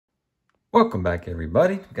Welcome back,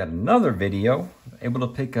 everybody. We've got another video. Able to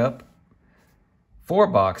pick up 4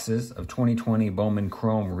 boxes of 2020 Bowman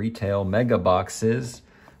Chrome retail mega boxes.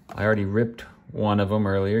 I already ripped one of them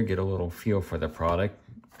earlier, get a little feel for the product.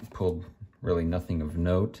 Pulled really nothing of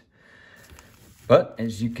note. But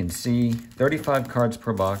as you can see, 35 cards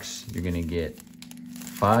per box. You're going to get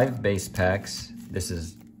 5 base packs. This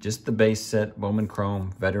is just the base set, Bowman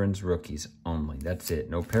Chrome, Veterans Rookies only. That's it.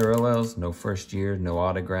 No parallels, no first year, no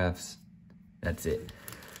autographs. That's it.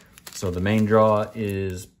 So the main draw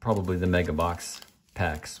is probably the mega box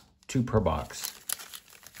packs, 2 per box.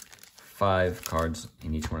 5 cards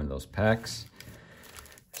in each one of those packs.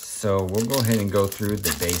 So we'll go ahead and go through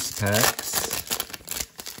the base packs.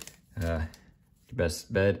 Your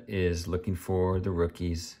best bet is looking for the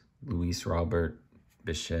rookies, Luis Robert,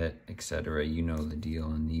 Bichette, etc. You know the deal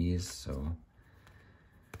on these. So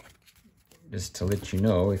just to let you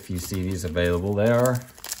know, if you see these available, they are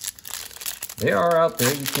out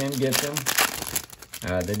there. You can get them.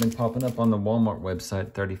 They've been popping up on the Walmart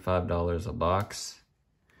website, $35 a box.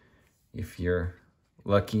 If you're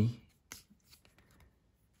lucky,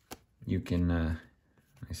 you can,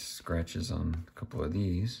 nice scratches on a couple of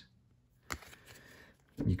these.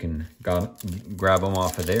 You can grab them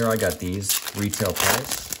off of there. I got these retail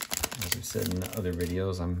price. As I've said in other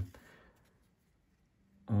videos, I'm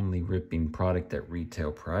only ripping product at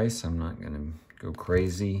retail price. I'm not going to go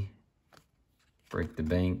crazy, break the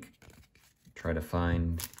bank, try to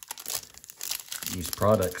find these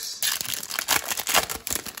products.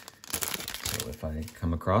 So if I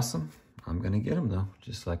come across them, I'm going to get them though,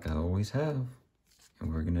 just like I always have.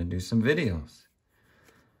 And we're going to do some videos.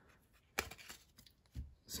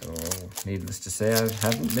 So needless to say, I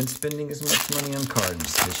haven't been spending as much money on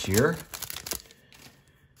cards this year.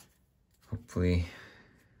 Hopefully,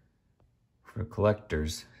 for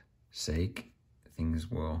collectors' sake, things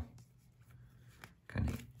will kind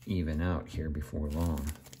of even out here before long.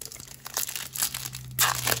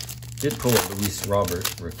 Did pull a Luis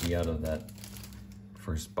Robert rookie out of that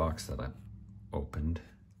first box that I opened.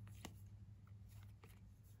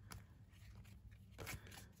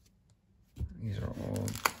 These are all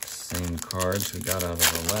the same cards we got out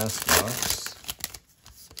of the last box.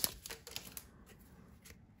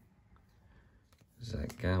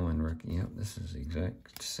 Zach Gowan rookie. Yep, this is the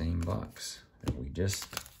exact same box that we just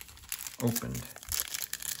opened.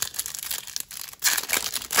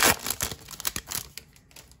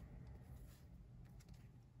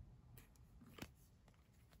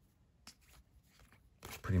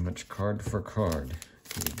 Pretty much card for card,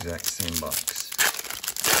 the exact same box.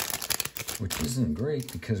 Which isn't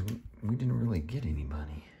great because we didn't really get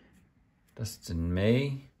anybody. Dustin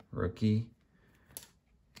May, rookie.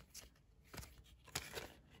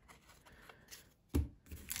 I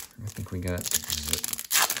think we got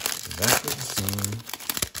exactly the same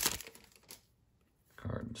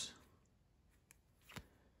cards.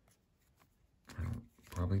 I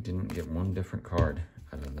probably didn't get one different card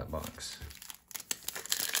out of that box.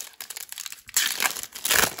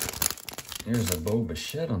 There's a Bo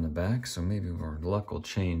Bichette on the back, so maybe our luck will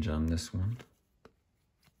change on this one.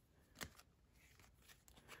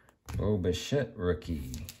 Bo Bichette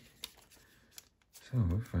rookie. So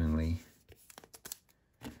we're finally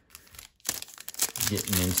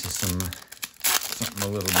getting into something a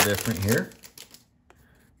little different here.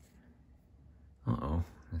 Uh-oh,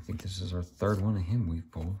 I think this is our 3rd one of him we've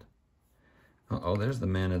pulled. Uh-oh, there's the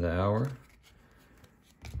man of the hour.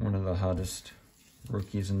 One of the hottest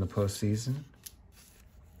rookies in the postseason,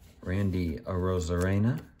 Randy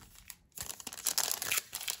Arozarena.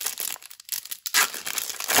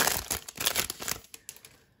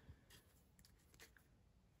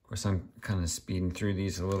 Of course, I'm kind of speeding through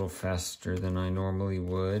these a little faster than I normally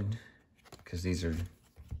would because these are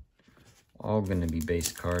all going to be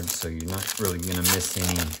base cards, so you're not really going to miss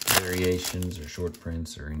any variations or short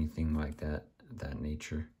prints or anything like that, that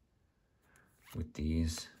nature with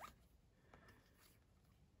these.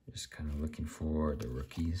 Just kind of looking for the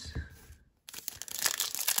rookies.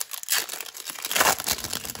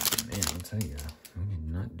 Man, I'll tell you, we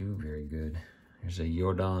did not do very good. There's a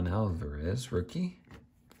Yordan Alvarez rookie.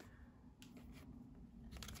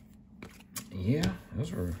 Yeah,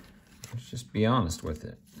 those were, let's just be honest with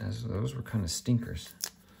it, those were kind of stinkers.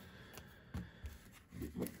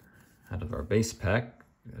 Out of our base pack,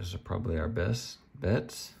 those are probably our best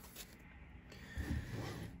bets.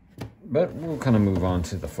 But we'll kind of move on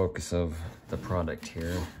to the focus of the product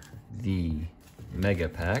here, the mega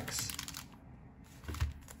packs.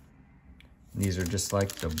 These are just like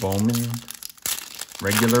the Bowman,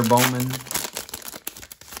 regular Bowman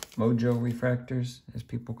Mojo refractors, as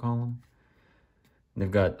people call them. They've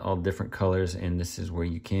got all different colors, and this is where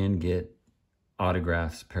you can get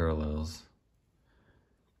autographs, parallels,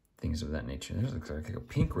 things of that nature. There's looks like a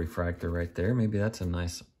pink refractor right there. Maybe that's a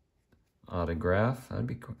nice autograph. That'd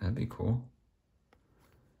be cool.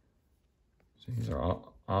 So these are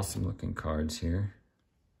awesome looking cards here.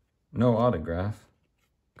 No autograph.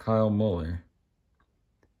 Kyle Muller.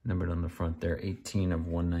 Numbered on the front there, 18 of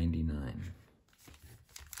 199.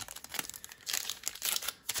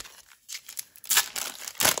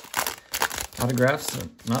 Autographs are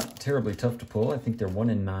not terribly tough to pull. I think they're 1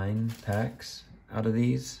 in 9 packs out of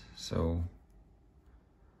these. So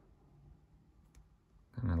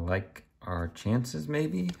kind of like our chances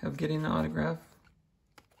maybe of getting an autograph.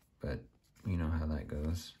 But you know how that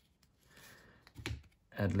goes.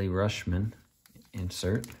 Adley Rushman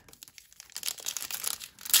insert.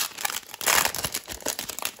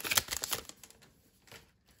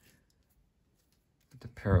 The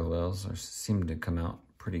parallels seem to come out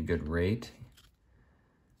pretty good rate.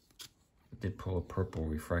 I did pull a purple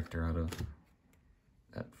refractor out of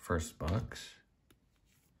that first box.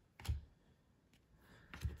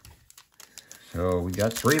 So we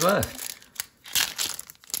got 3 left.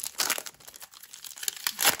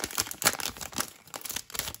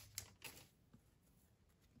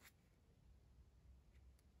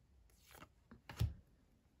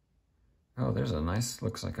 Oh, there's a nice,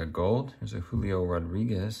 looks like a gold. There's a Julio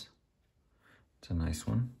Rodriguez. It's a nice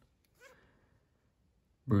one.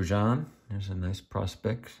 Brujan, there's a nice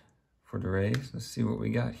prospect for the Rays. Let's see what we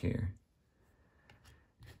got here.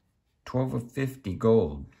 12 of 50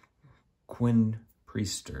 gold. Quinn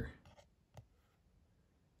Priester.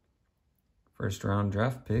 First round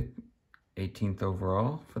draft pick. 18th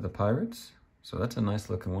overall for the Pirates. So that's a nice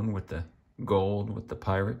looking one with the gold with the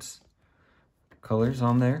Pirates colors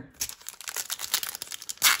on there.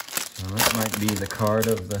 So that might be the card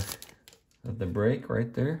of the break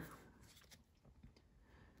right there.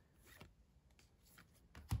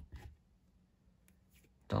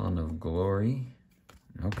 Dawn of Glory.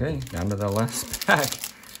 Okay, down to the last pack.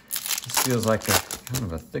 This feels like a kind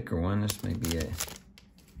of a thicker one. This may be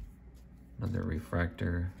another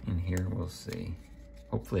refractor in here. We'll see.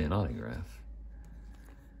 Hopefully an autograph.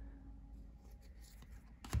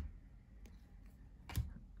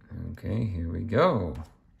 Okay, here we go.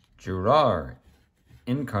 Gerard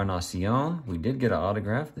Encarnacion. We did get an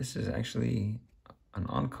autograph. This is actually an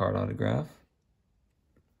on-card autograph.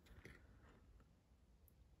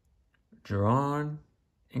 Gerard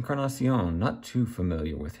Encarnacion. Not too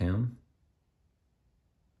familiar with him.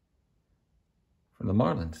 For the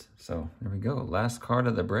Marlins. So there we go. Last card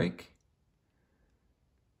of the break.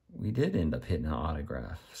 We did end up hitting an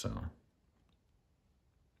autograph. So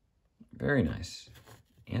very nice.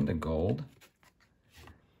 And a gold.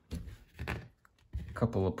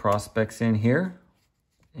 Couple of prospects in here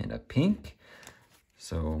and a pink.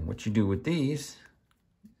 So what you do with these,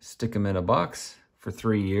 stick them in a box for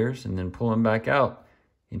 3 years and then pull them back out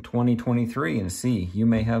in 2023 and see, you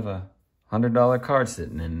may have a $100 card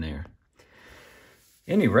sitting in there.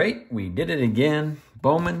 Any rate, we did it again.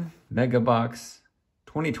 Bowman Mega Box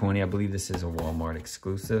 2020. I believe this is a Walmart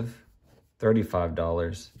exclusive.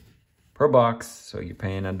 $35 per box. So you're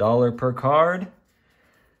paying $1 per card.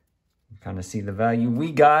 Kind of see the value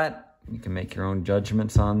we got. You can make your own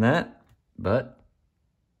judgments on that. But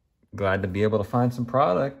glad to be able to find some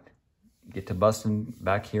product. Get to busting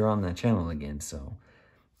back here on the channel again. So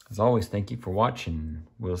as always, thank you for watching.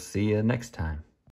 We'll see you next time.